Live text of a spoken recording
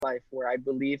life where I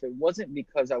believe it wasn't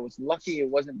because I was lucky, it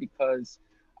wasn't because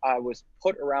I was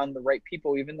put around the right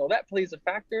people, even though that plays a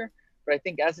factor. But I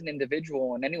think as an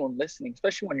individual and anyone listening,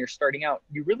 especially when you're starting out,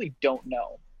 you really don't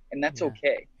know. And that's Yeah.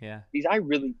 okay. Yeah. Because I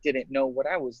really didn't know what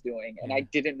I was doing and I Yeah.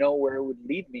 didn't know where it would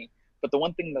lead me. But the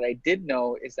one thing that I did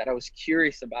know is that I was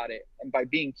curious about it. And by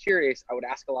being curious, I would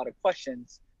ask a lot of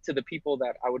questions to the people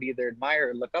that I would either admire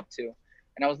or look up to.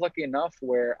 And I was lucky enough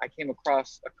where I came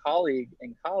across a colleague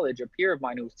in college, a peer of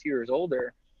mine who was 2 years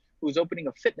older, who was opening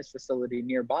a fitness facility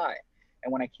nearby.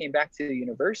 And when I came back to the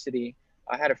university,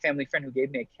 I had a family friend who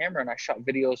gave me a camera and I shot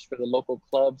videos for the local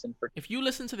clubs and for. If you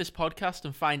listen to this podcast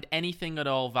and find anything at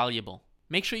all valuable,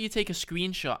 make sure you take a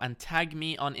screenshot and tag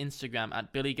me on Instagram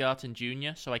at Billy Garton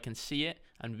Jr. so I can see it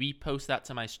and repost that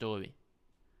to my story.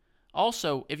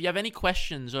 Also, if you have any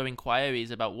questions or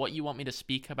inquiries about what you want me to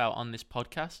speak about on this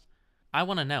podcast, I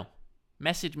want to know.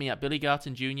 Message me at Billy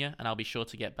Garton Jr. and I'll be sure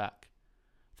to get back.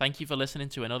 Thank you for listening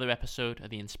to another episode of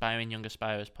the Inspiring Young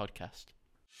Aspirers podcast.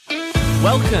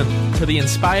 Welcome to the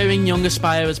Inspiring Young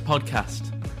Aspirers podcast.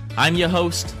 I'm your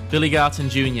host, Billy Garton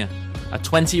Jr., a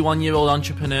 21-year-old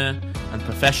entrepreneur and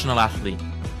professional athlete.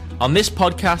 On this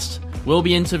podcast, we'll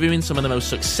be interviewing some of the most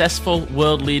successful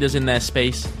world leaders in their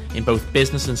space in both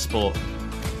business and sport.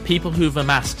 People who've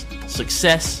amassed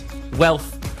success,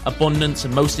 wealth, abundance,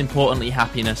 and most importantly,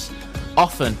 happiness,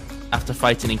 often after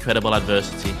fighting incredible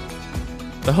adversity.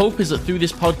 The hope is that through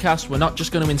this podcast, we're not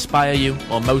just going to inspire you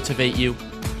or motivate you,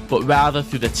 but rather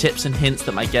through the tips and hints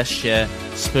that my guests share,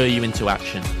 spur you into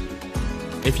action.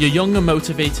 If you're young and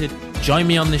motivated, join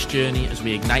me on this journey as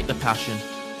we ignite the passion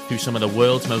through some of the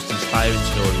world's most inspiring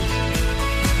stories.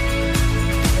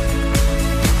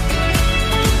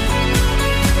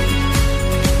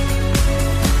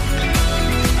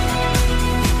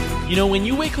 You know, when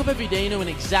you wake up every day knowing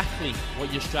exactly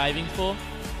what you're striving for,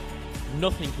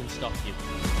 nothing can stop you.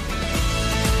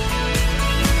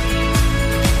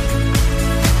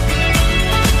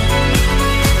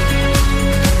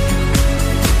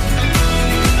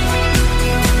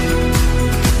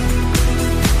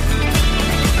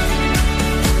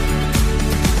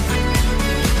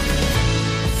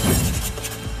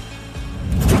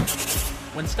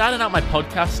 When starting out my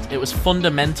podcast, it was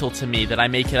fundamental to me that I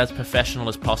make it as professional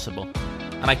as possible.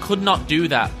 And I could not do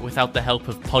that without the help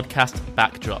of Podcast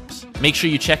Backdrops. Make sure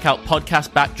you check out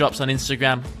Podcast Backdrops on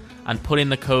Instagram and put in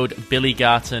the code Billy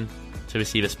Garton to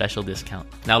receive a special discount.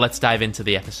 Now let's dive into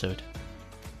the episode.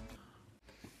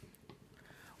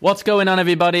 What's going on,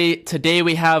 everybody? Today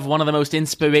we have one of the most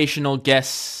inspirational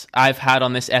guests I've had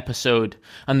on this episode.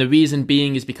 And the reason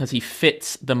being is because he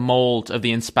fits the mold of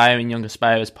the Inspiring Young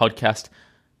Aspirers podcast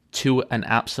to an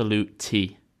absolute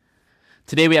T.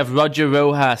 Today we have Roger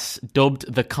Rojas,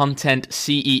 dubbed the Content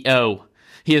CEO.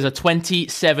 He is a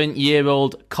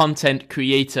 27-year-old content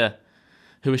creator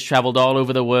who has traveled all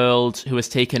over the world, who has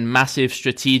taken massive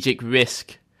strategic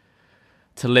risk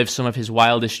to live some of his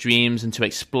wildest dreams and to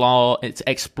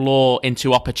explore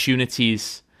into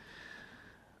opportunities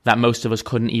that most of us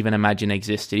couldn't even imagine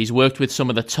existed. He's worked with some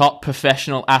of the top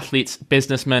professional athletes,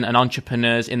 businessmen, and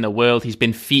entrepreneurs in the world. He's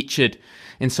been featured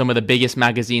in some of the biggest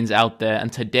magazines out there.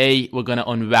 And today, we're going to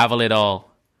unravel it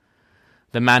all.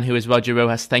 The man who is Roger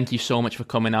Rojas, thank you so much for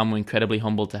coming on. We're incredibly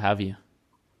humbled to have you.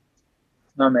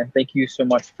 No, man, thank you so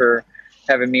much for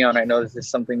having me on. I know this is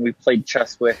something we played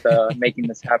chess with, making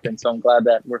this happen. So I'm glad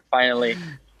that we're finally,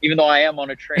 even though I am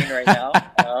on a train right now,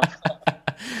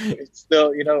 it's still,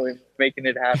 we're making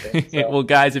it happen. So. Well,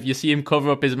 guys, if you see him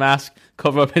cover up his mask,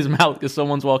 cover up his mouth because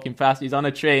someone's walking past. He's on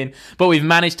a train, but we've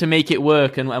managed to make it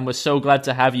work, and we're so glad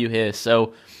to have you here.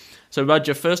 So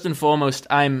Roger, first and foremost,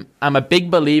 I'm a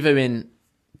big believer in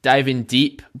diving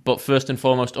deep, but first and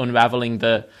foremost, unraveling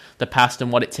the past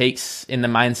and what it takes in the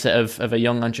mindset of a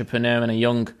young entrepreneur and a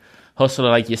young hustler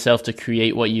like yourself to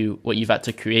create what you've had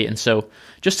to create. And so,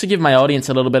 just to give my audience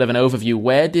a little bit of an overview,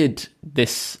 where did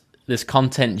this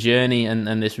content journey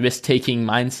and this risk-taking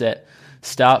mindset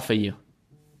start for you?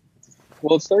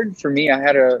 Well, it started for me. I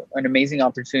had an amazing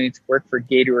opportunity to work for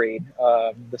Gatorade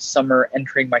the summer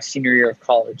entering my senior year of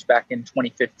college back in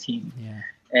 2015. Yeah.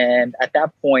 And at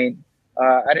that point,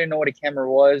 I didn't know what a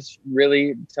camera was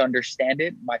really to understand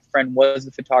it. My friend was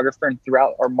a photographer, and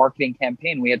throughout our marketing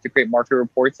campaign, we had to create market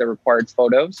reports that required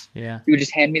photos. Yeah. He would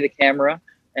just hand me the camera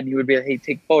and he would be like, hey,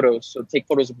 take photos. So take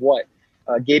photos of what?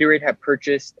 Gatorade had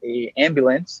purchased a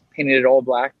ambulance, painted it all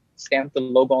black, stamped the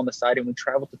logo on the side, and we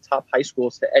traveled to top high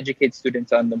schools to educate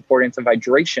students on the importance of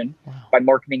hydration by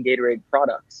marketing Gatorade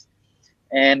products.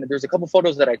 And there's a couple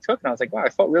photos that I took, and I was like, wow, I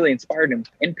felt really inspired and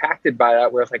impacted by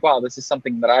that, where I was like, wow, this is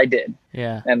something that I did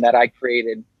and that I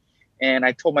created. And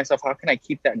I told myself, how can I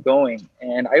keep that going?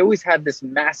 And I always had this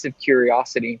massive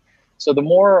curiosity. So the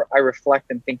more I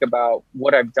reflect and think about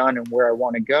what I've done and where I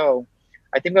want to go,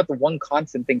 I think about the one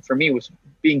constant thing for me was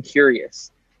being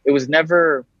curious. It was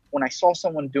never when I saw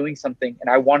someone doing something and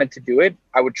I wanted to do it,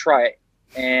 I would try it.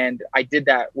 And I did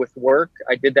that with work,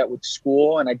 I did that with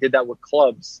school, and I did that with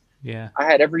clubs. Yeah. I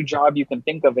had every job you can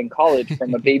think of in college,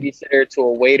 from a babysitter to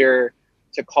a waiter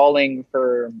to calling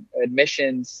for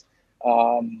admissions.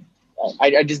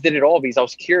 I just did it all because I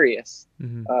was curious.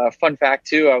 Fun fact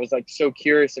too, I was like so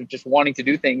curious of just wanting to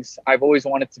do things. I've always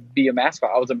wanted to be a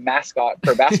mascot. I was a mascot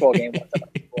for a basketball game once in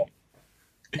high school.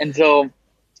 And so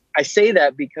I say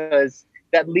that because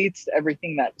that leads to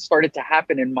everything that started to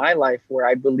happen in my life, where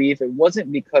I believe it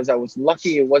wasn't because I was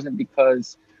lucky. It wasn't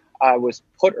because I was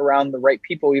put around the right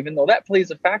people, even though that plays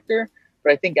a factor.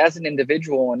 But I think as an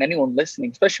individual, and anyone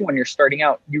listening, especially when you're starting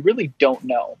out, you really don't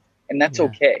know. And that's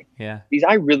okay. Yeah. Because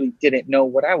I really didn't know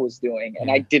what I was doing,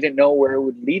 and I didn't know where it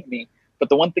would lead me. But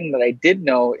the one thing that I did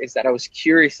know is that I was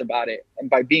curious about it. And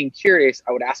by being curious,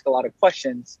 I would ask a lot of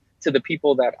questions to the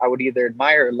people that I would either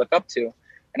admire or look up to.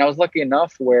 And I was lucky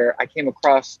enough where I came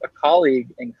across a colleague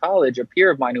in college, a peer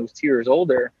of mine who was 2 years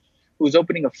older, who was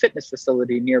opening a fitness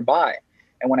facility nearby.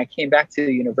 And when I came back to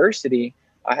the university,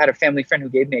 I had a family friend who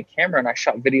gave me a camera, and I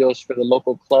shot videos for the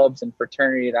local clubs and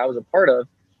fraternity that I was a part of.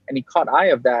 And he caught eye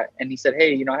of that, and he said,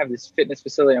 hey, I have this fitness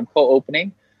facility I'm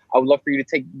co-opening. I would love for you to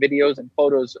take videos and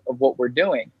photos of what we're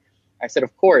doing. I said,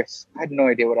 of course. I had no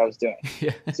idea what I was doing.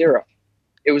 Zero.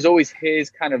 It was always his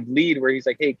kind of lead where he's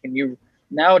like, hey,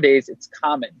 nowadays it's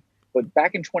common. But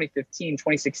back in 2015,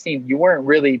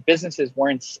 2016, businesses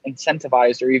weren't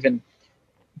incentivized or even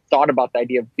thought about the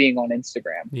idea of being on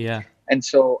Instagram. Yeah. And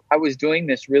so I was doing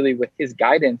this really with his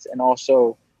guidance, and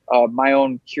also my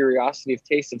own curiosity of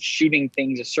taste of shooting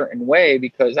things a certain way,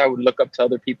 because I would look up to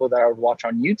other people that I would watch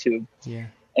on YouTube. Yeah.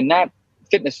 And that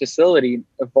fitness facility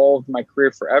evolved my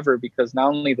career forever, because not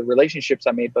only the relationships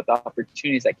I made, but the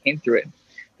opportunities that came through it.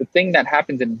 The thing that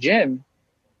happens in the gym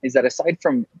is that aside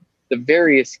from the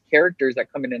various characters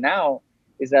that come in and out,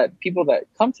 is that people that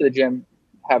come to the gym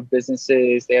have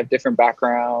businesses, they have different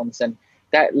backgrounds, and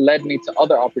that led me to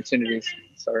other opportunities.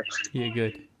 Sorry. You're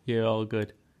good. You're all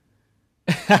good.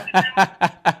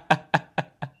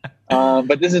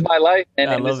 But this is my life,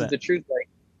 and this it. is the truth. Like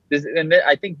this, and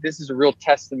I think this is a real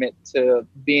testament to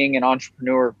being an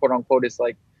entrepreneur, quote unquote. Is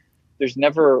like there's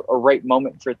never a right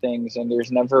moment for things, and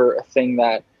there's never a thing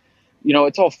that,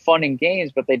 it's all fun and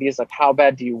games, but the idea is like, how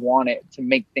bad do you want it to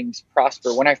make things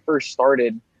prosper? When I first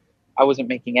started, I wasn't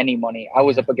making any money. I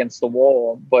was up against the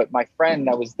wall, but my friend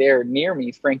that was there near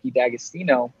me, Frankie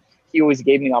D'Agostino, he always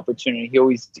gave me opportunity. He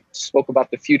always spoke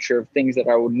about the future of things that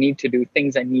I would need to do,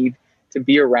 things I need to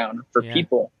be around for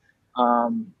people.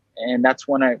 And that's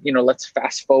when let's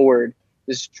fast forward.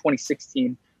 This is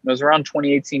 2016. It was around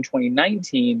 2018,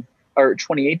 2019, or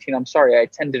 2018. I'm sorry. I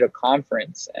attended a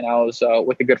conference, and I was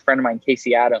with a good friend of mine,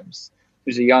 Casey Adams,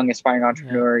 who's a young aspiring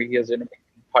entrepreneur. He has an amazing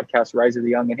podcast, Rise of the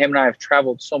Young, and him and I have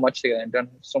traveled so much together and done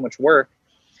so much work.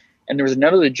 And there was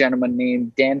another gentleman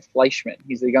named Dan Fleischman.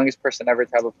 He's the youngest person ever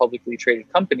to have a publicly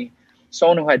traded company.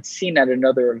 Someone who had seen at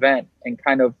another event and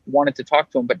kind of wanted to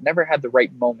talk to him, but never had the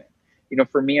right moment.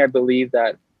 For me, I believe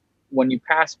that when you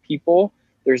pass people,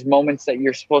 there's moments that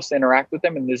you're supposed to interact with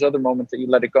them, and there's other moments that you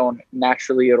let it go, and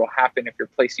naturally it'll happen if you're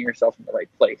placing yourself in the right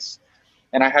place.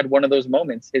 And I had one of those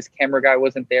moments. His camera guy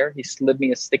wasn't there. He slid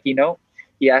me a sticky note.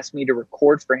 He asked me to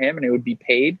record for him, and it would be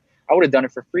paid. I would have done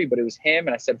it for free, but it was him,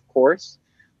 and I said, of course.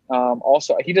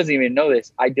 Also, he doesn't even know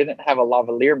this. I didn't have a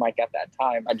lavalier mic at that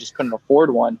time. I just couldn't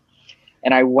afford one.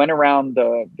 And I went around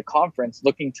the conference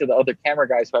looking to the other camera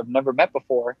guys who I've never met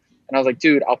before. And I was like,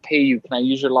 dude, I'll pay you. Can I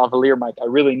use your lavalier mic? I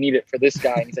really need it for this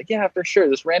guy. And he's like, yeah, for sure.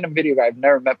 This random video guy I've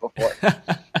never met before.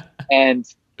 And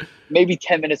maybe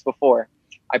 10 minutes before,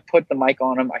 I put the mic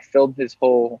on him. I filmed his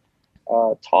whole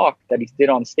talk that he did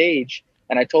on stage.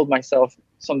 And I told myself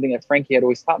something that Frankie had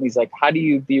always taught me. He's like, how do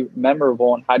you be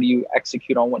memorable, and how do you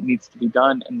execute on what needs to be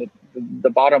done? And the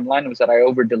bottom line was that I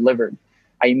over-delivered.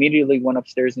 I immediately went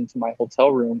upstairs into my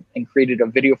hotel room and created a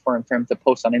video for him to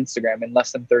post on Instagram in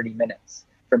less than 30 minutes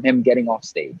from him getting off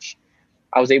stage.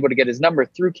 I was able to get his number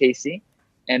through Casey,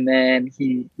 and then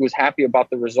he was happy about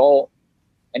the result.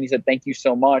 And he said, thank you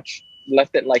so much.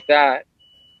 Left it like that.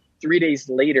 3 days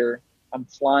later, I'm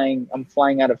flying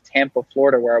out of Tampa,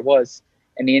 Florida, where I was.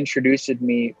 And he introduced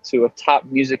me to a top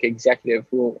music executive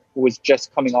who was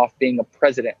just coming off being a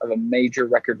president of a major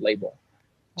record label.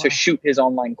 Wow. To shoot his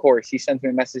online course. He sent me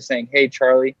a message saying, hey,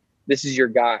 Charlie, this is your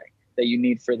guy that you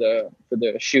need for the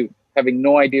shoot. Having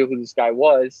no idea who this guy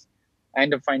was, I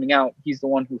ended up finding out he's the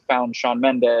one who found Shawn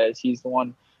Mendes. He's the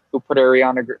one who put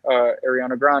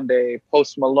Ariana Grande,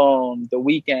 Post Malone, The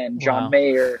Weeknd, John Wow.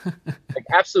 Mayer, like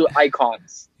absolute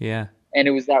icons. Yeah. And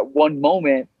it was that one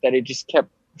moment that it just kept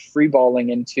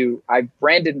freeballing into. I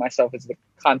branded myself as the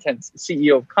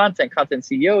CEO of content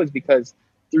CEOs, because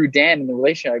through Dan and the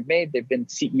relation I've made, they've been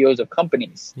CEOs of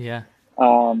companies. Yeah.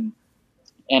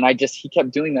 And he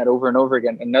kept doing that over and over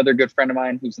again. Another good friend of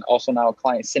mine, who's also now a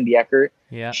client, Cindy Eckert.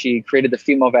 Yeah. She created the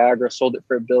female Viagra, sold it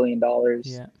for $1 billion.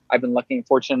 Yeah. I've been lucky and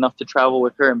fortunate enough to travel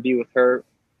with her and be with her.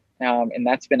 And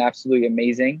that's been absolutely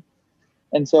amazing.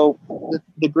 And so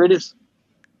the greatest,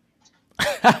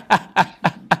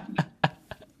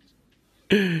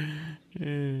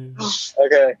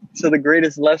 okay. So the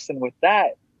greatest lesson with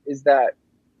that is that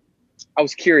I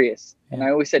was curious, and I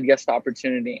always said yes to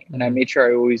opportunity, and I made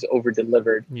sure I always over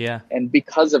delivered. Yeah. And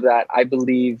because of that, I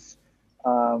believe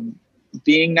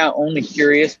being not only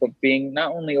curious, but being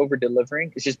not only over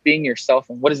delivering, is just being yourself.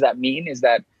 And what does that mean? Is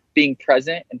that being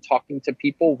present and talking to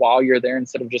people while you're there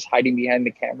instead of just hiding behind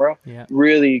the camera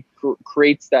really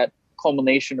creates that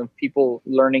culmination of people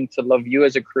learning to love you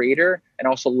as a creator and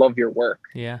also love your work.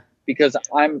 Yeah. Because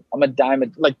I'm a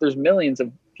diamond. Like, there's millions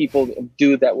of people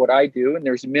do that what I do, and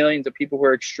there's millions of people who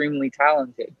are extremely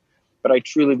talented. But I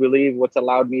truly believe what's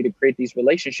allowed me to create these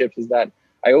relationships is that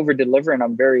I over deliver, and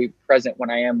I'm very present when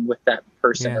I am with that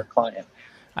person or client.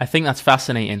 I think that's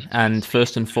fascinating, and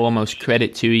first and foremost,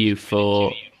 credit to you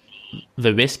for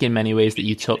the risk in many ways that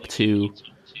you took to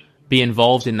be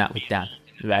involved in that with Dan,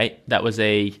 right? That was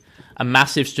a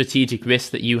massive strategic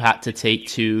risk that you had to take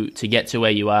to get to where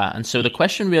you are. And so the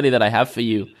question really that I have for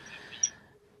you,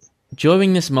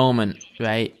 during this moment,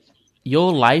 right,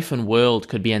 your life and world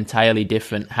could be entirely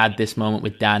different had this moment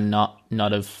with Dan not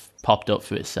have popped up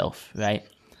for itself, right?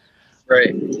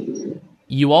 Right.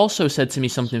 You also said to me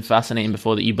something fascinating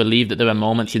before, that you believe that there are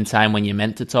moments in time when you're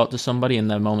meant to talk to somebody, and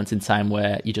there are moments in time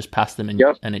where you just pass them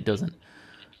and it doesn't.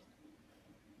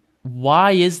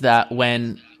 Why is that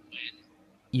when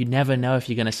you never know if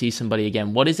you're going to see somebody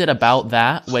again? What is it about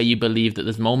that where you believe that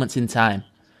there's moments in time,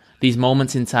 these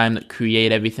moments in time that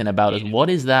create everything about us? What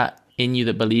is that in you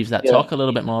that believes that? Talk a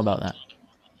little bit more about that.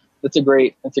 That's a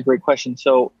great question.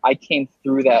 So I came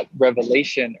through that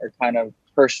revelation, or kind of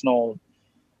personal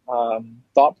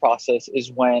thought process,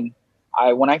 is when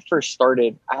I first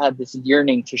started, I had this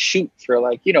yearning to shoot for,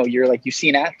 like, you're like, you see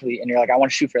an athlete and you're like, I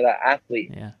want to shoot for that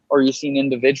athlete. Yeah. Or you see an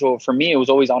individual. For me, it was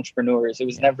always entrepreneurs. It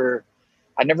was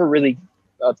I never really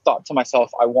thought to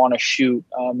myself, I want to shoot.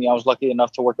 I was lucky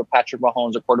enough to work with Patrick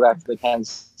Mahomes, a quarterback for the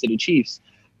Kansas City Chiefs.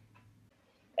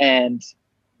 And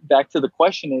back to the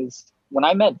question is, when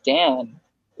I met Dan,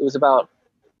 it was about...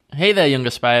 Hey there, young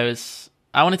aspirers.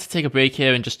 I wanted to take a break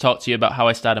here and just talk to you about how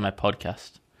I started my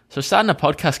podcast. So starting a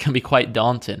podcast can be quite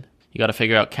daunting. You got to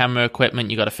figure out camera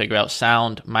equipment, you got to figure out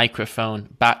sound,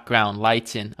 microphone, background,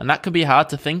 lighting, and that could be hard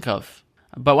to think of.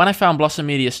 But when I found Blossom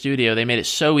Media Studio, they made it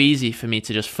so easy for me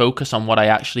to just focus on what I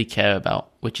actually care about,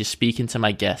 which is speaking to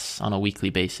my guests on a weekly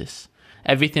basis.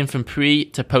 Everything from pre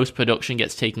to post-production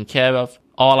gets taken care of.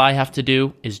 All I have to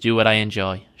do is do what I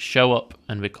enjoy, show up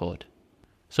and record.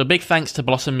 So big thanks to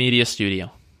Blossom Media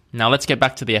Studio. Now let's get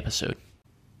back to the episode.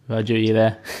 Roger, you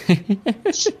there?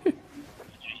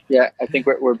 Yeah, I think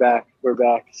we're back. We're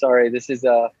back. Sorry, this is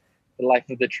the life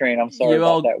of the train. I'm sorry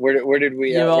about that. Where did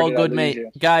we? You're all good, mate.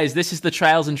 You? Guys, this is the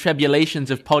trials and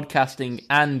tribulations of podcasting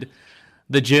and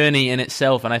the journey in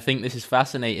itself, and I think this is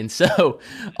fascinating. So,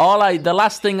 the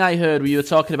last thing I heard, you were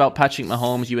talking about Patrick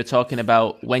Mahomes. You were talking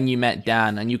about when you met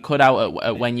Dan, and you cut out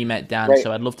at when you met Dan. Right.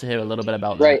 So I'd love to hear a little bit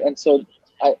about that. Right, and so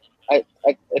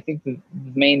I think the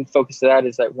main focus of that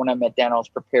is that when I met Dan, I was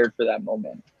prepared for that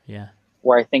moment. Yeah.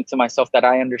 Where I think to myself that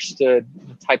I understood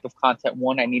the type of content,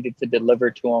 one, I needed to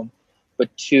deliver to him, but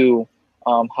two,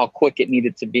 how quick it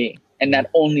needed to be. And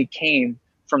that only came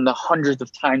from the hundreds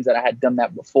of times that I had done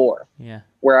that before. Yeah.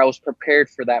 Where I was prepared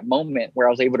for that moment, where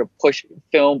I was able to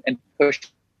film and push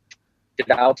it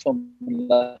out to him in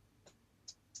less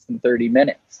than 30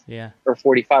 minutes. Yeah. Or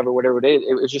 45 or whatever it is.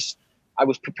 It was just, I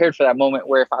was prepared for that moment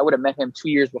where if I would have met him 2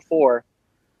 years before,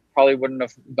 probably wouldn't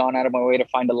have gone out of my way to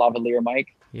find a lavalier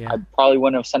mic. Yeah. I probably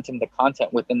wouldn't have sent him the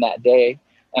content within that day,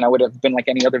 and I would have been like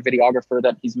any other videographer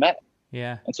that he's met.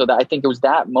 Yeah. And so that, I think it was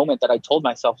that moment that I told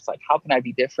myself, it's like, how can I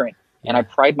be different? Yeah. And I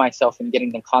pride myself in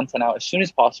getting the content out as soon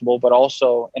as possible, but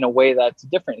also in a way that's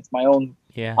different. It's my own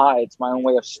it's my own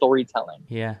way of storytelling.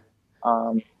 Yeah.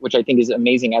 Which I think is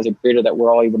amazing as a creator that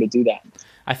we're all able to do that.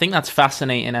 I think that's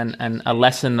fascinating and a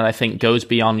lesson that I think goes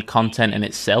beyond content in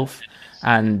itself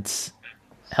and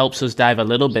helps us dive a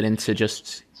little bit into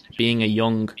just being a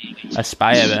young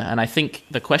aspirer. And I think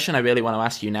the question I really want to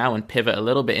ask you now and pivot a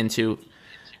little bit into,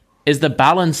 is the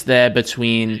balance there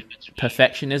between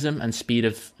perfectionism and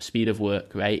speed of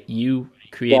work, right? You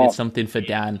created something for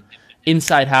Dan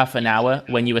inside half an hour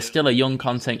when you were still a young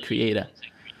content creator,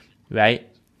 right?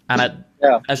 And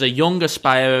as a young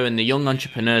aspirer and the young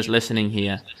entrepreneurs listening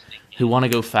here who want to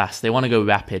go fast, they want to go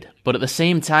rapid, but at the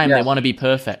same time, they want to be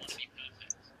perfect.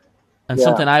 And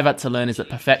something I've had to learn is that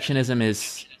perfectionism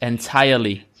is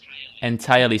entirely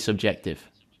subjective.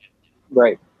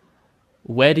 Right.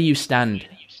 Where do you stand?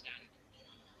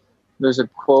 There's a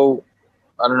quote,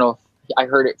 I don't know if I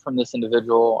heard it from this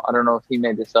individual. I don't know if he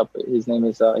made this up, but his name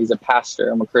is, he's a pastor.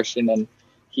 I'm a Christian. And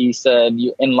he said,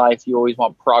 in life, you always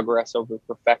want progress over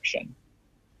perfection.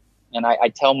 And I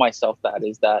tell myself that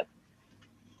is that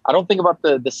I don't think about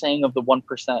the saying of the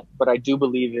 1%, but I do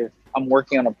believe if I'm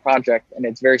working on a project and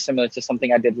it's very similar to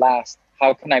something I did last,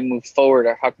 how can I move forward,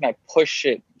 or how can I push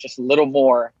it just a little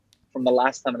more from the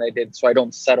last time that I did, so I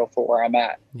don't settle for where I'm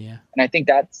at? Yeah. And I think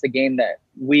that's the game that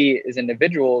we as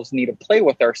individuals need to play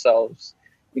with ourselves.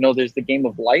 You know, there's the game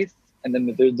of life, and then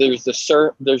there's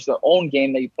the own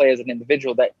game that you play as an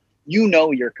individual that you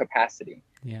know your capacity.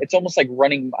 Yeah. It's almost like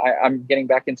running. I'm getting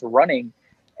back into running.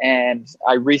 And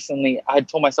I had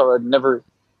told myself I'd never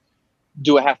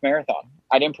do a half marathon.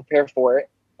 I didn't prepare for it.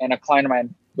 And a client of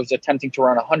mine was attempting to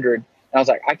run 100. And I was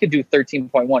like, I could do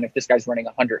 13.1 if this guy's running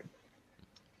 100.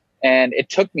 And it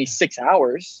took me 6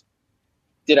 hours.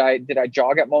 Did I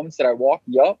jog at moments? Did I walk?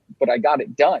 Yup. But I got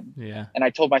it done. Yeah. And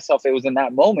I told myself it was in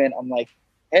that moment. I'm like,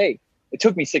 hey, it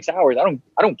took me 6 hours. I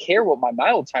don't care what my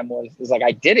mile time was. It's like,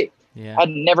 I did it. Yeah. I'd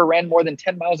never ran more than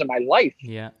 10 miles in my life.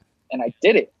 Yeah. And I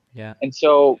did it. Yeah. And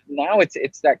so now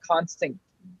it's that constant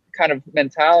kind of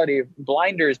mentality of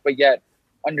blinders, but yet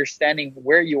understanding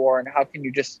where you are and how can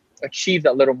you just achieve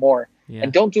that little more. Yeah.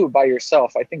 And don't do it by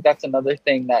yourself. I think that's another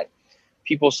thing that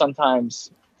people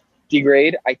sometimes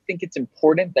degrade. I think it's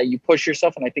important that you push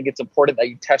yourself, and I think it's important that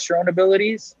you test your own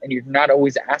abilities and you're not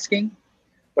always asking,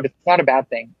 but it's not a bad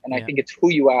thing. And I think it's who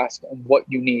you ask and what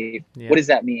you need. Yeah. What does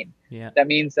that mean? Yeah. That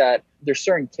means that there's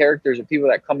certain characters or people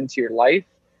that come into your life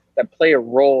that play a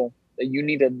role that you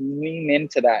need to lean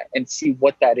into that and see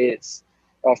what that is.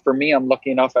 For me, I'm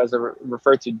lucky enough, as I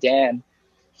refer to Dan,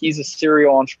 he's a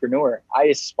serial entrepreneur. I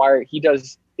aspire, he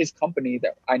does his company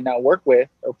that I now work with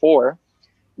or for,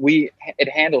 it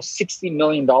handles $60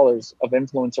 million of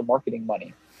influencer marketing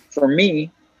money. For me,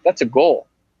 that's a goal.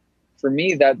 For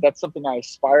me, that's something I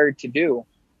aspire to do.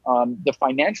 The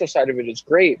financial side of it is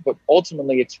great, but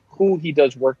ultimately it's who he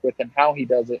does work with and how he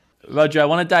does it. Roger, I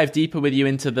want to dive deeper with you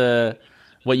into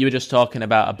what you were just talking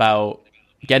about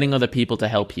getting other people to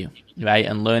help you, right?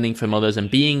 And learning from others and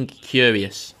being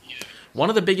curious. One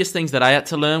of the biggest things that I had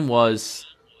to learn was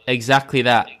exactly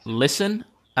that. Listen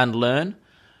and learn.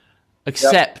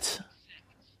 Except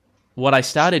what I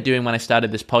started doing when I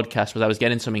started this podcast was I was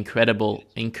getting some incredible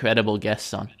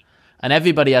guests on. And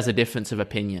everybody has a difference of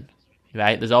opinion,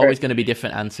 right? There's always going to be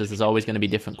different answers. There's always going to be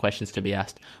different questions to be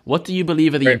asked. What do you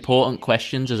believe are the important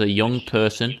questions as a young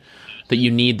person that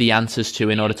you need the answers to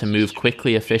in order to move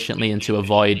quickly, efficiently, and to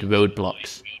avoid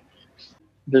roadblocks?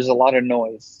 There's a lot of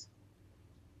noise.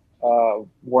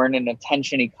 We're in an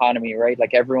attention economy, right?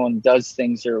 Like everyone does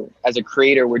things, or as a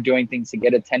creator, we're doing things to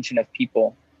get attention of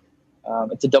people.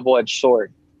 It's a double-edged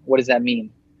sword. What does that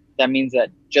mean? That means that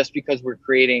just because we're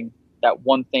creating that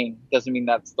one thing doesn't mean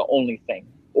that's the only thing,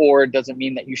 or it doesn't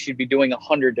mean that you should be doing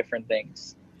 100 different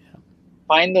things. Yeah.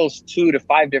 Find those 2 to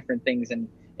 5 different things and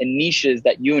niches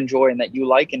that you enjoy and that you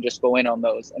like, and just go in on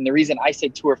those. And the reason I say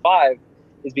 2 or 5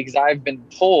 is because I've been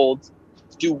told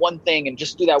to do one thing and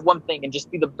just do that one thing and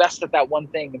just be the best at that one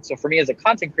thing. And so for me as a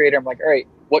content creator, I'm like, all right,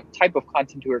 what type of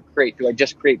content do I create? Do I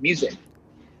just create music?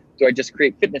 Do I just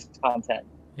create fitness content?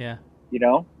 Yeah. You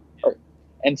know?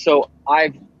 And so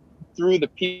through the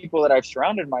people that I've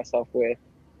surrounded myself with,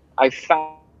 I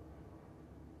found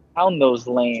those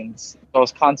lanes. I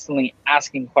was constantly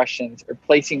asking questions or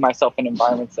placing myself in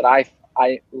environments that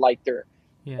I liked or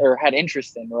had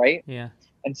interest in, right? Yeah.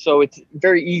 And so it's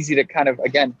very easy to kind of,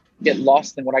 again, get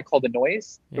lost in what I call the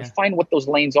noise, but find what those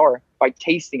lanes are by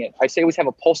tasting it. I say always have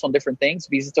a pulse on different things,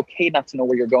 because it's okay not to know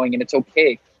where you're going, and it's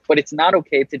okay. But it's not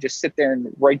okay to just sit there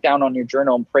and write down on your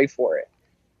journal and pray for it.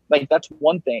 Like, that's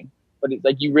one thing. But it's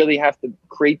like you really have to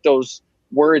create those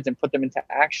words and put them into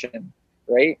action,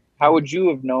 right? How would you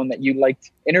have known that you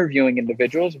liked interviewing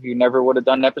individuals if you never would have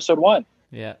done episode 1?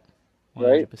 Yeah.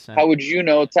 100%. Right? How would you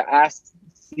know to ask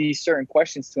these certain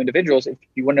questions to individuals if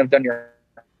you wouldn't have done your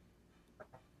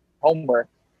homework?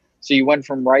 So you went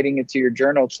from writing it to your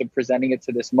journal to presenting it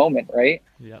to this moment, right?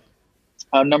 Yeah.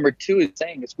 Number 2 is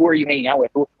saying is, who are you hanging out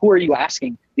with? Who are you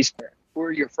asking these? Who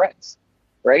are your friends,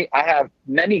 right? I have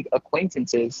many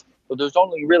acquaintances But there's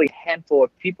only really a handful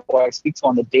of people I speak to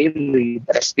on the daily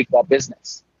that I speak about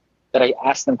business, that I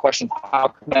ask them questions. How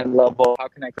can I level? How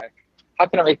can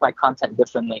I make my content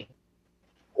differently?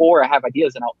 Or I have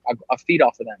ideas and I'll feed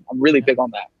off of them. I'm really big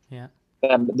on that. Yeah.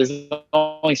 There's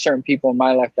only certain people in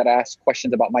my life that I ask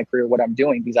questions about my career, what I'm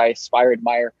doing, because I aspire,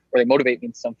 admire, or they motivate me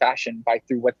in some fashion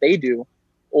through what they do,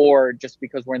 or just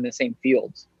because we're in the same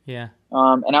fields. Yeah.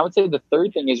 And I would say the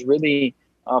third thing is really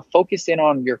focus in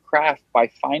on your craft by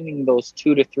finding those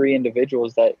 2 to 3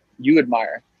 individuals that you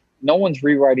admire. No one's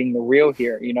rewriting the wheel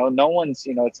here. No one's,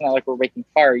 it's not like we're making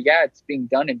fire. Yeah, it's being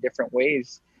done in different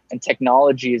ways, and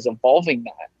technology is evolving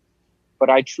that. But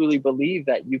I truly believe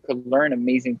that you could learn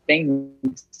amazing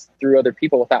things through other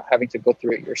people without having to go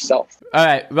through it yourself. All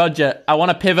right, Roger, I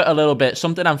want to pivot a little bit.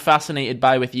 Something I'm fascinated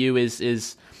by with you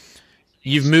is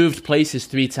you've moved places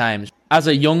 3 times. As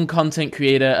a young content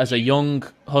creator, as a young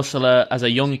hustler, as a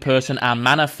young person, I'm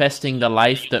manifesting the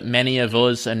life that many of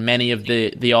us and many of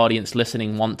the audience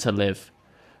listening want to live,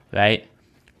 right?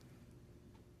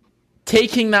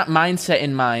 Taking that mindset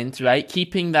in mind, right?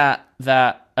 Keeping that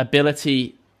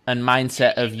ability and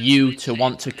mindset of you to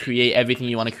want to create everything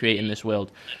you want to create in this world.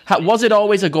 Was it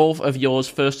always a goal of yours,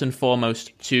 first and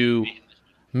foremost, to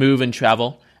move and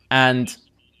travel? And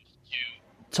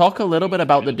talk a little bit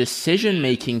about the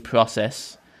decision-making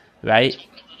process, right?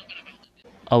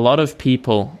 A lot of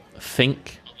people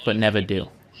think but never do.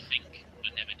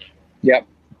 Yep.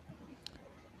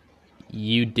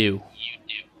 You do.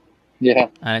 Yeah.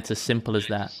 And it's as simple as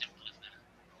that.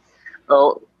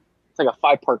 Oh, it's like a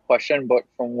 5-part question, but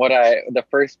from the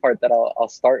first part that I'll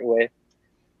start with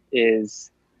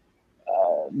is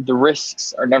the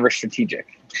risks are never strategic.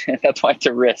 That's why it's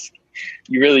a risk.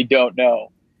 You really don't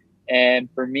know. And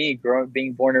for me,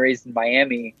 being born and raised in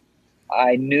Miami,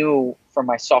 I knew from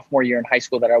my sophomore year in high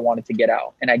school that I wanted to get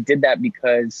out. And I did that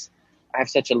because I have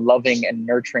such a loving and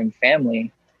nurturing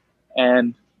family.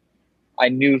 And I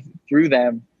knew through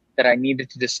them that I needed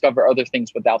to discover other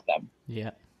things without them.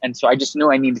 Yeah. And so I just knew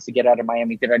I needed to get out of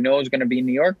Miami. Did I know it was going to be in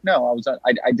New York? No,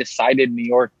 I decided New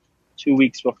York 2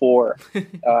 weeks before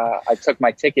I took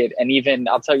my ticket. And even,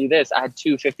 I'll tell you this, I had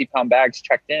 2 50-pound bags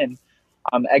checked in.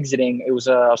 I'm exiting. I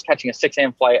was catching a 6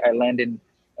 a.m. flight. I landed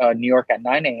in New York at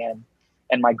 9 a.m.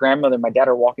 And my grandmother and my dad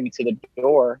are walking me to the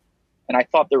door. And I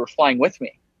thought they were flying with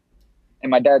me. And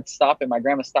my dad stopped and my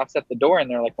grandma stops at the door. And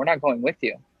they're like, we're not going with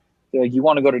you. They're like, you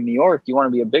want to go to New York? You want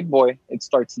to be a big boy? It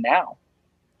starts now.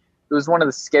 It was one of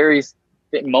the scariest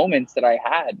moments that I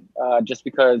had, just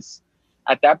because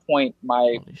at that point,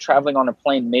 traveling on a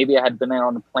plane, maybe I had been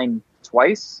on a plane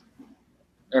twice,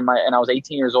 and I was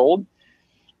 18 years old,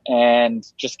 and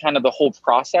just kind of the whole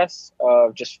process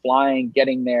of just flying,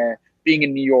 getting there, being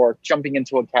in New York, jumping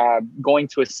into a cab, going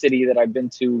to a city that I've been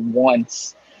to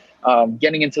once,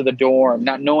 getting into the dorm,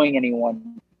 not knowing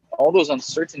anyone. All those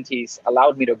uncertainties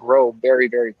allowed me to grow very,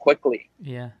 very quickly.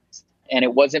 Yeah. And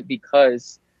it wasn't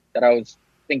because that I was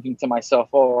thinking to myself,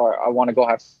 oh, I want to go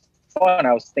have fun.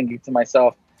 I was thinking to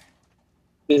myself,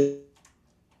 this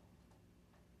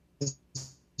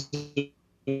is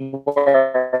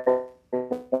where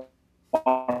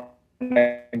I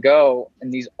want to go.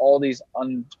 And all these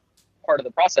part of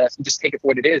the process, and just take it for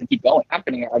what it is and keep going.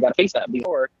 Happening, I got to face that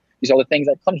before. These are the things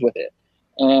that comes with it.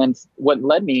 And what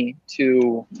led me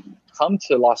to come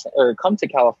to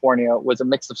California was a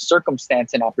mix of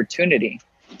circumstance and opportunity.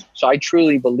 So I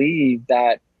truly believe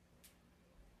that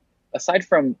aside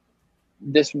from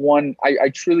this one, I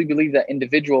truly believe that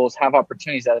individuals have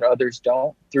opportunities that others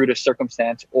don't through the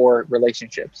circumstance or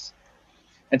relationships.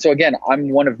 And so again, I'm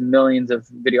one of millions of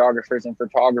videographers and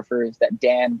photographers that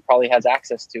Dan probably has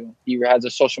access to. He has a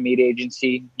social media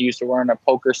agency. He used to run a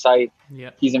poker site.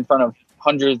 Yep. He's in front of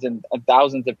hundreds and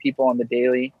thousands of people on the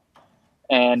daily,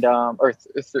 and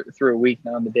through a week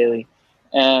now on the daily.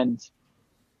 And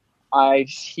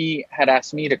he had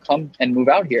asked me to come and move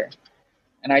out here.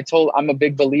 And I'm a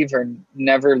big believer in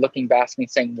never looking back and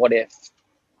saying, what if?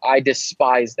 I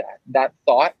despise that. That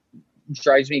thought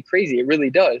drives me crazy. It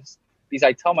really does. Because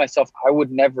I tell myself I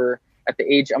would never,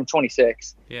 I'm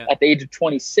 26. Yeah. At the age of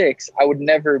 26, I would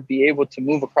never be able to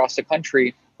move across the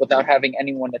country without having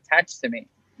anyone attached to me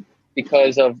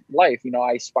because of life.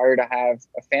 I aspire to have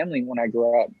a family when I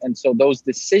grow up. And so those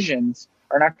decisions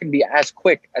are not going to be as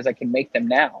quick as I can make them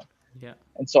now. Yeah.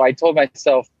 And so I told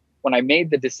myself, when I made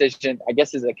the decision, I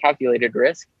guess is a calculated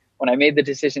risk. When I made the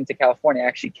decision to California, I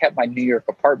actually kept my New York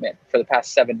apartment for the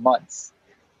past 7 months.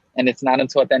 And it's not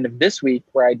until at the end of this week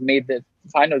where I made the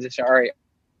final decision, all right,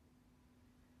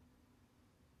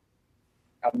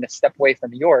 I'm going to step away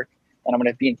from New York and I'm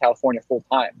going to be in California full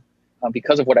time.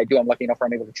 because of what I do. I'm lucky enough where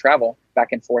I'm able to travel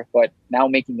back and forth, but now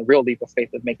making the real leap of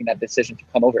faith of making that decision to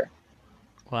come over.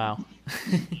 Wow.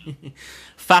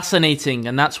 Fascinating.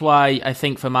 And that's why I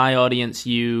think for my audience,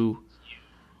 you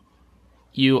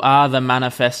are the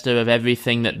manifester of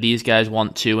everything that these guys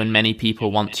want to and many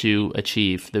people want to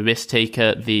achieve. The risk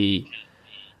taker, the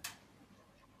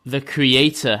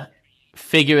creator,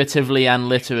 figuratively and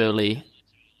literally,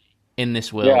 in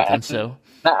this world. Yeah, and so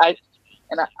I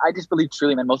just believe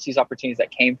truly, man, most of these opportunities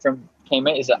that came in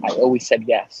is that I always said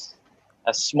yes.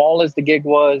 As small as the gig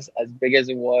was, as big as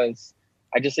it was,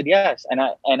 I just said yes.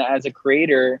 And as a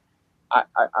creator,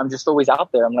 I'm just always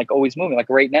out there. I'm like always moving. Like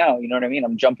right now, you know what I mean?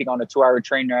 I'm jumping on a 2-hour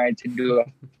train ride to do a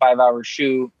 5-hour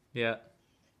shoot. Yeah.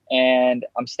 And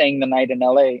I'm staying the night in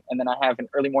LA. And then I have an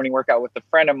early morning workout with a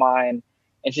friend of mine.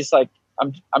 It's just like,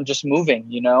 I'm just moving,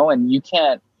 you know, and you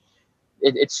can't,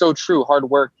 it's so true. Hard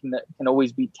work can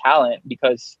always beat talent,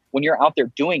 because when you're out there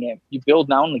doing it, you build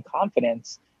not only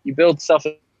confidence, you build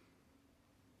self-esteem,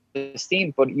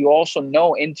 but you also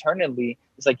know internally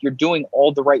it's like you're doing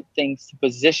all the right things to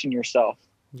position yourself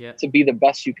to be the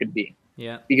best you could be.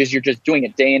 Yeah. Because you're just doing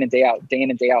it day in and day out, day in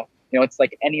and day out. You know, it's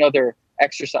like any other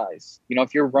exercise. You know,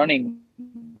 if you're running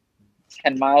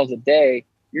 10 miles a day,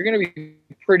 you're going to be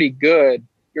pretty good.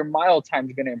 Your mile time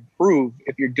is going to improve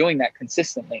if you're doing that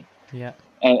consistently. Yeah.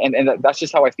 And that's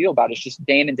just how I feel about it. It's just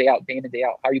day in and day out, day in and day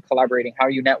out. How are you collaborating? How are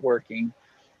you networking?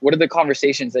 What are the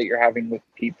conversations that you're having with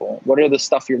people? What are the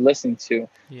stuff you're listening to?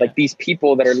 Yeah. Like these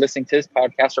people that are listening to this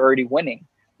podcast are already winning,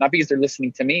 not because they're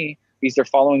listening to me, because they're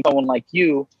following someone like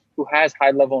you who has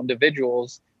high level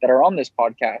individuals that are on this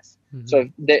podcast. Mm-hmm. So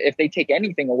if they take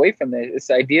anything away from this, it's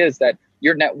the idea is that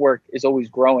your network is always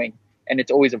growing and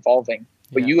it's always evolving.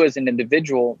 But you as an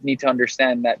individual need to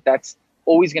understand that that's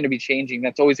always going to be changing.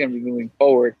 That's always going to be moving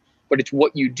forward, but it's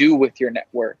what you do with your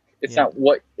network. It's not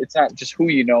just who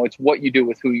you know, it's what you do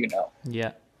with who you know.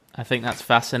 Yeah. I think that's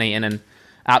fascinating. And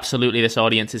absolutely this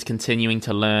audience is continuing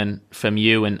to learn from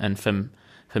you and from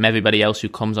everybody else who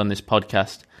comes on this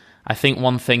podcast. I think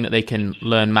one thing that they can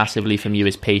learn massively from you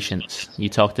is patience. You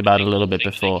talked about it a little bit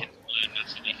before.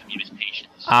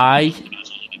 I,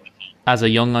 as a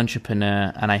young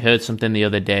entrepreneur, and I heard something the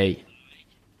other day,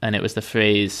 and it was the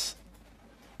phrase,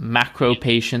 macro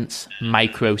patience,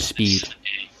 micro speed.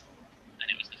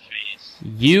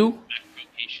 You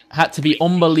had to be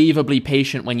unbelievably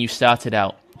patient when you started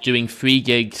out, doing free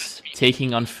gigs,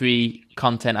 taking on free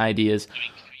content ideas.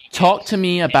 Talk to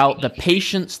me about the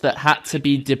patience that had to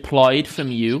be deployed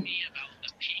from you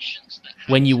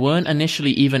when you weren't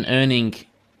initially even earning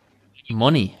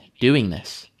money doing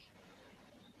this.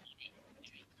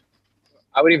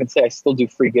 I would even say I still do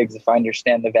free gigs if I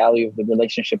understand the value of the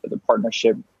relationship, of the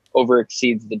partnership over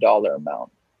exceeds the dollar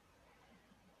amount.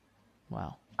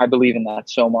 Wow. I believe in that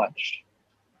so much.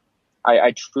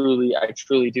 I truly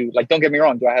do. Like, don't get me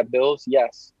wrong. Do I have bills?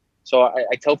 Yes. So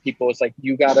I tell people, it's like,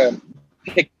 you got to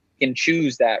pick and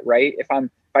choose that, right? If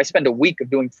I spend a week of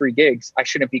doing free gigs, I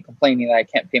shouldn't be complaining that I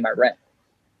can't pay my rent.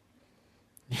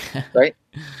 Right?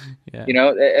 Yeah. You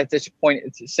know, at this point,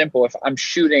 it's simple. If I'm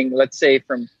shooting, let's say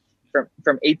from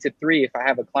 8 to 3, if I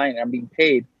have a client and I'm being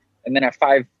paid, and then at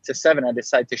 5 to 7, I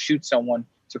decide to shoot someone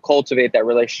to cultivate that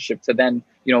relationship, to then,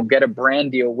 you know, get a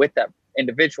brand deal with that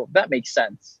individual. That makes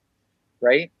sense,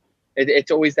 right?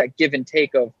 It's always that give and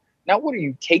take of not what are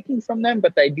you taking from them,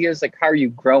 but the idea is like, how are you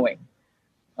growing?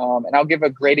 And I'll give a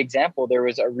great example. There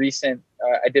was a recent,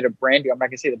 I did a brand deal. I'm not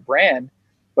gonna say the brand,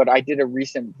 but I did a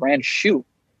recent brand shoot.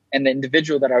 And the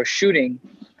individual that I was shooting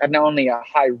had not only a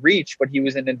high reach, but he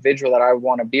was an individual that I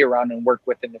want to be around and work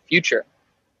with in the future.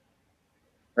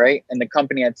 Right. And the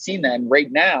company had seen that. And right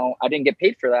now, I didn't get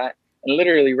paid for that. And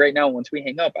literally right now, once we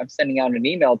hang up, I'm sending out an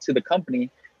email to the company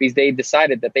because they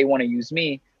decided that they want to use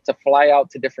me to fly out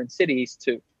to different cities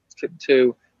to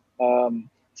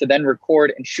then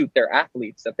record and shoot their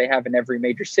athletes that they have in every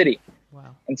major city.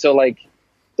 Wow. And so like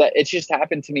that, it's just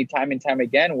happened to me time and time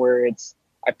again, where it's,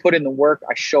 I put in the work,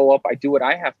 I show up, I do what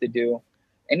I have to do.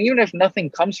 And even if nothing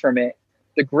comes from it,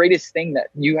 the greatest thing that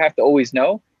you have to always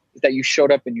know is that you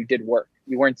showed up and you did work.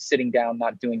 You weren't sitting down,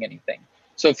 not doing anything.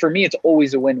 So for me, it's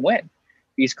always a win-win,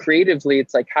 because creatively,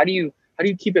 it's like, how do you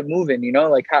keep it moving? You know,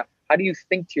 like how do you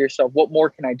think to yourself, what more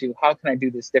can I do? How can I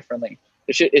do this differently?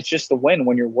 It's just a win.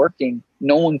 When you're working,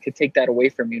 no one could take that away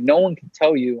from you. No one can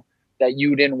tell you that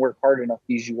you didn't work hard enough,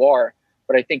 because you are.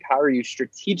 But I think, how are you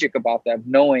strategic about that,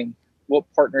 knowing what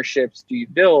partnerships do you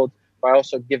build by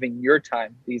also giving your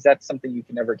time, because that's something you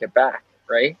can never get back,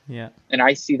 right? Yeah. And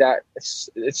I see that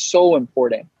it's so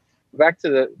important. Back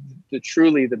to the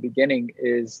truly the beginning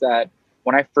is that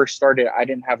when I first started, I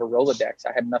didn't have a Rolodex.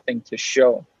 I had nothing to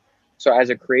show. So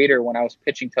as a creator, when I was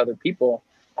pitching to other people,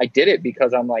 I did it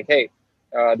because I'm like, hey,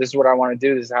 this is what I want to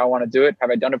do. This is how I want to do it.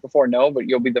 Have I done it before? No, but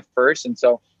you'll be the first. And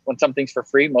so when something's for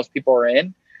free, most people are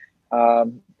in.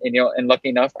 And, you know, and lucky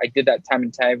enough, I did that time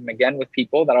and time again with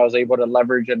people that I was able to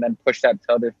leverage and then push that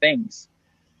to other things.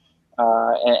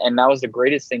 And that was the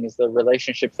greatest thing, is the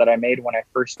relationships that I made when I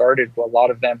first started. Well, a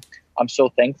lot of them I'm so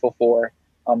thankful for,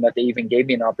 that they even gave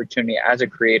me an opportunity as a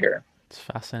creator. It's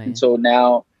fascinating. And so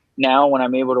now when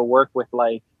I'm able to work with,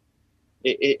 like,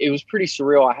 it was pretty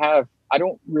surreal. I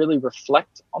don't really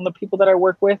reflect on the people that I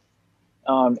work with.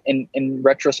 In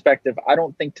retrospective, I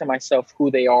don't think to myself who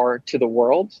they are to the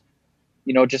world,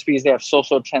 you know, just because they have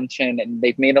social attention and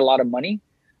they've made a lot of money.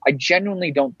 I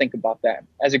genuinely don't think about that.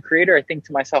 As a creator, I think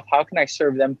to myself, how can I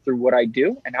serve them through what I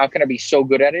do? And how can I be so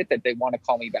good at it that they want to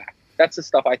call me back? That's the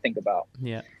stuff I think about.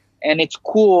 Yeah. And it's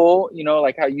cool, you know,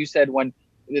 like how you said, when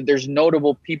there's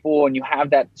notable people and you have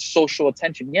that social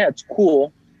attention. Yeah, it's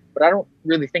cool, but I don't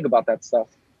really think about that stuff.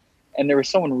 And there was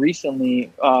someone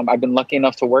recently I've been lucky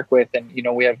enough to work with, and, you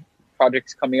know, we have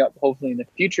projects coming up hopefully in the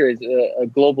future, is a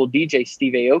global DJ,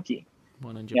 Steve Aoki.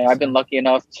 100%. You know, I've been lucky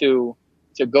enough to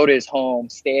go to his home,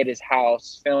 stay at his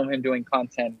house, film him doing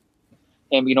content.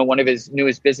 And, you know, one of his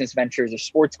newest business ventures is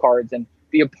sports cards, and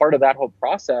be a part of that whole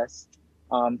process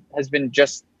has been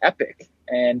just epic.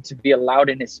 And to be allowed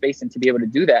in his space and to be able to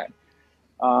do that.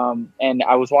 And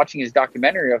I was watching his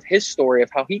documentary of his story of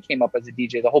how he came up as a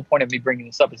DJ. The whole point of me bringing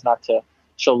this up is not to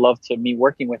show love to me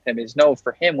working with him, is no,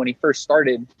 for him, when he first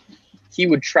started, he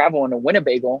would travel in a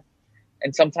Winnebago,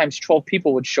 and sometimes 12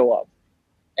 people would show up,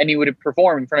 and he would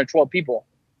perform in front of 12 people.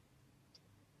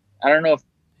 I don't know if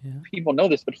people know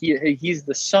this, but he's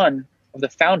the son of the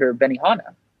founder of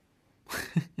Benihana.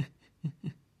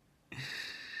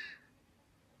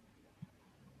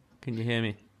 Can you hear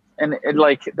me? And it,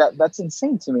 like, that's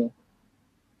insane to me.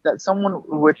 That someone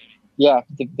would, yeah,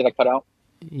 did I cut out?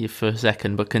 You for a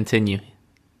second, but continue.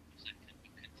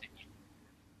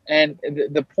 And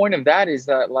the point of that is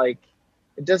that, like,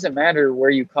 it doesn't matter where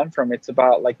you come from. It's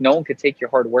about, like, no one could take your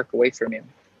hard work away from you.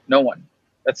 No one.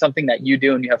 That's something that you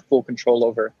do and you have full control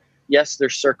over. Yes,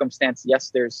 there's circumstance. Yes,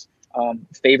 there's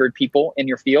favored people in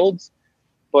your fields,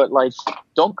 but, like,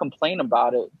 don't complain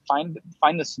about it.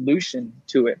 Find the solution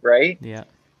to it, right? Yeah.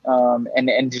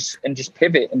 And just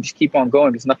pivot and just keep on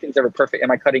going, because nothing's ever perfect.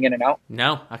 Am I cutting in and out?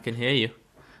 No, I can hear you.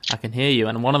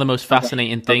 And one of the most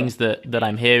fascinating things that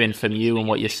I'm hearing from you and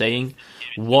what you're saying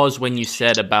was when you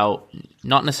said about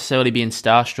not necessarily being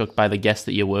starstruck by the guests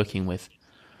that you're working with,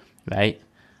 right?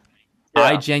 Yeah.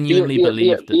 I genuinely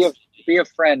believe this. Be a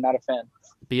friend, not a fan.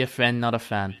 Be a friend, not a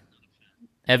fan.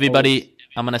 Everybody,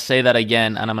 I'm going to say that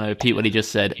again, and I'm going to repeat what he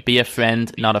just said. Be a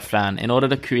friend, not a fan. In order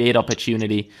to create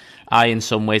opportunity, I, in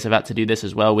some ways, have had to do this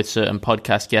as well with certain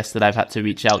podcast guests that I've had to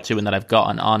reach out to and that I've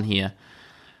gotten on here.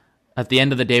 At the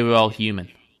end of the day, we're all human.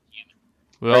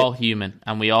 We're all human,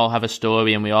 and we all have a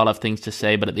story, and we all have things to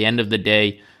say, but at the end of the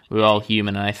day, we're all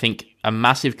human. And I think a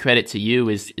massive credit to you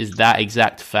is that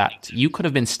exact fact. You could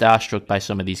have been starstruck by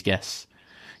some of these guests.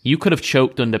 You could have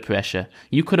choked under pressure.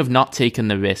 You could have not taken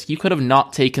the risk. You could have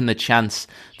not taken the chance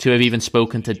to have even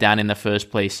spoken to Dan in the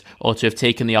first place, or to have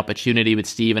taken the opportunity with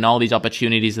Steve and all these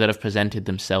opportunities that have presented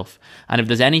themselves. And if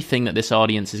there's anything that this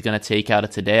audience is going to take out of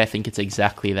today, I think it's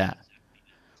exactly that.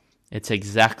 It's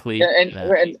exactly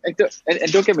that.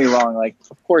 And don't get me wrong. Like,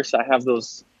 of course, I have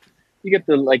those. You get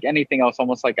the, like anything else,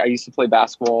 almost like I used to play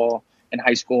basketball in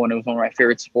high school, and it was one of my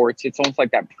favorite sports. It's almost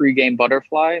like that pregame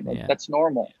butterfly. That's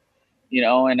normal. You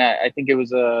know, and I think it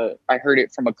was I heard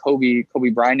it from a Kobe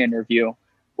Bryant interview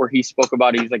where he spoke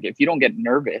about it. He's like, if you don't get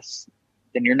nervous,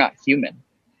 then you're not human.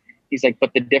 He's like,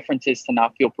 but the difference is to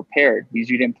not feel prepared because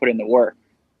you didn't put in the work,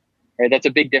 right? That's a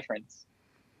big difference.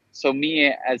 So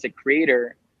me as a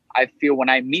creator, I feel when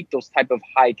I meet those type of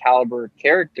high caliber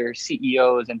characters,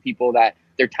 CEOs and people that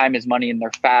their time is money and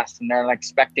they're fast and they're not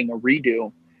expecting a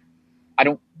redo, I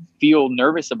don't feel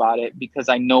nervous about it because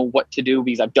I know what to do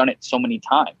because I've done it so many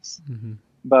times. Mm-hmm.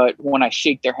 But when I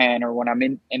shake their hand or when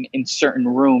I'm in certain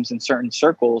rooms, in certain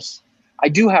circles, I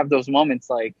do have those moments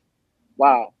like,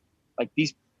 wow, like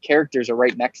these characters are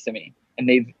right next to me and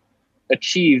they've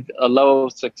achieved a level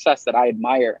of success that I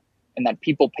admire and that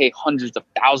people pay hundreds of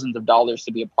thousands of dollars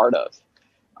to be a part of.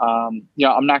 You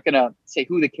know, I'm not going to say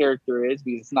who the character is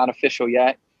because it's not official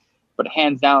yet, but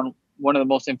hands down, one of the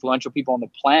most influential people on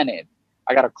the planet.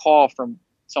 I got a call from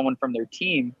someone from their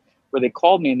team where they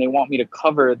called me and they want me to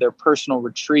cover their personal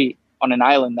retreat on an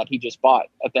island that he just bought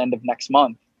at the end of next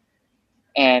month.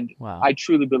 And wow. I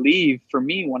truly believe for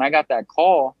me, when I got that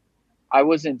call, I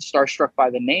wasn't starstruck by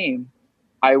the name.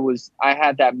 I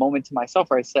had that moment to myself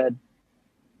where I said,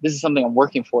 this is something I'm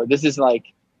working for. This is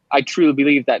like, I truly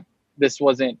believe that this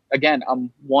wasn't, again,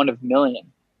 I'm one of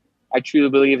million. I truly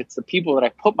believe it's the people that I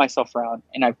put myself around,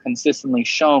 and I've consistently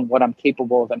shown what I'm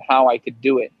capable of and how I could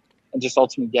do it and just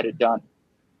ultimately get it done.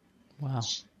 Wow.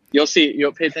 You'll see,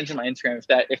 you'll pay attention to my Instagram.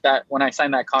 If that, when I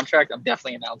sign that contract, I'm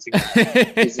definitely announcing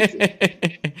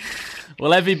that.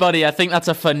 Well, everybody, I think that's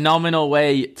a phenomenal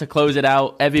way to close it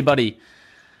out. Everybody,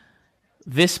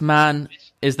 this man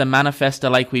is the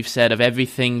manifester, like we've said, of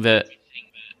everything that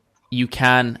you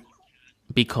can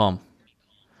become.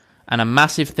 And a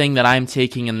massive thing that I'm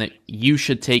taking and that you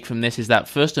should take from this is that,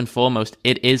 first and foremost,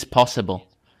 it is possible.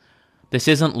 This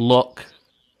isn't luck,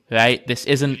 right? This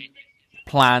isn't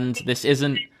planned. This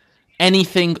isn't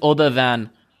anything other than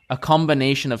a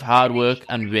combination of hard work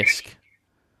and risk.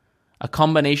 A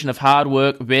combination of hard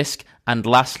work, risk, and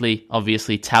lastly,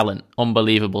 obviously, talent.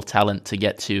 Unbelievable talent to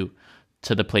get to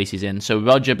the place he's in. So,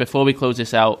 Roger, before we close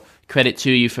this out, credit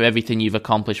to you for everything you've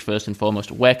accomplished, first and foremost.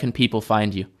 Where can people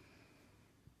find you?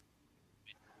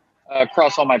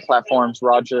 Across all my platforms,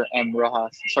 Roger M.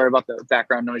 Rojas. Sorry about the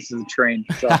background noise of the train.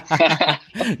 So.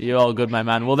 You're all good, my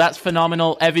man. Well, that's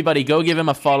phenomenal. Everybody, go give him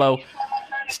a follow.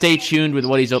 Stay tuned with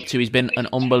what he's up to. He's been an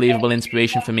unbelievable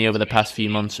inspiration for me over the past few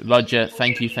months. Roger,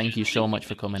 thank you so much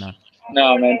for coming on.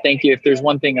 No, man, thank you. If there's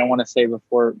one thing I want to say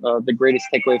before, the greatest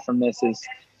takeaway from this is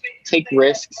take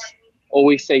risks,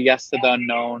 always say yes to the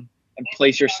unknown, and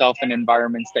place yourself in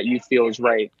environments that you feel is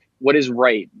right. What is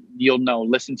right? You'll know.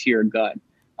 Listen to your gut.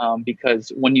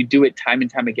 Because when you do it time and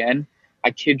time again,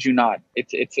 I kid you not,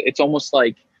 it's almost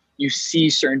like you see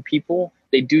certain people,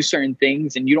 they do certain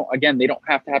things, and they don't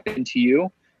have to happen to you.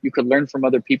 You could learn from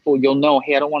other people. You'll know,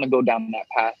 hey, I don't want to go down that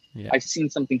path. Yeah. I've seen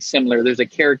something similar. There's a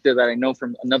character that I know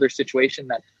from another situation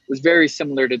that was very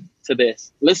similar to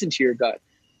this. Listen to your gut.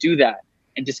 Do that.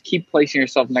 And just keep placing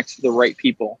yourself next to the right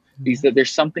people. Because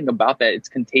there's something about that. It's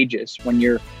contagious when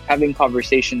you're having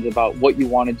conversations about what you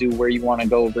want to do, where you want to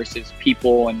go versus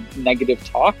people and negative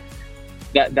talk.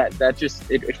 That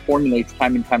just, it formulates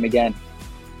time and time again.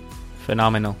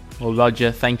 Phenomenal. Well,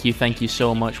 Roger, thank you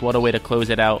so much. What a way to close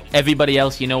it out. Everybody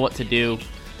else, you know what to do.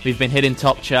 We've been hitting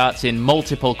top charts in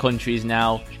multiple countries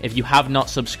now. If you have not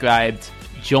subscribed,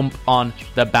 jump on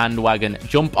the bandwagon.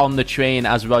 Jump on the train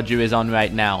as Roger is on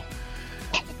right now.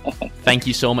 Thank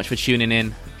you so much for tuning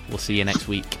in. We'll see you next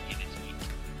week.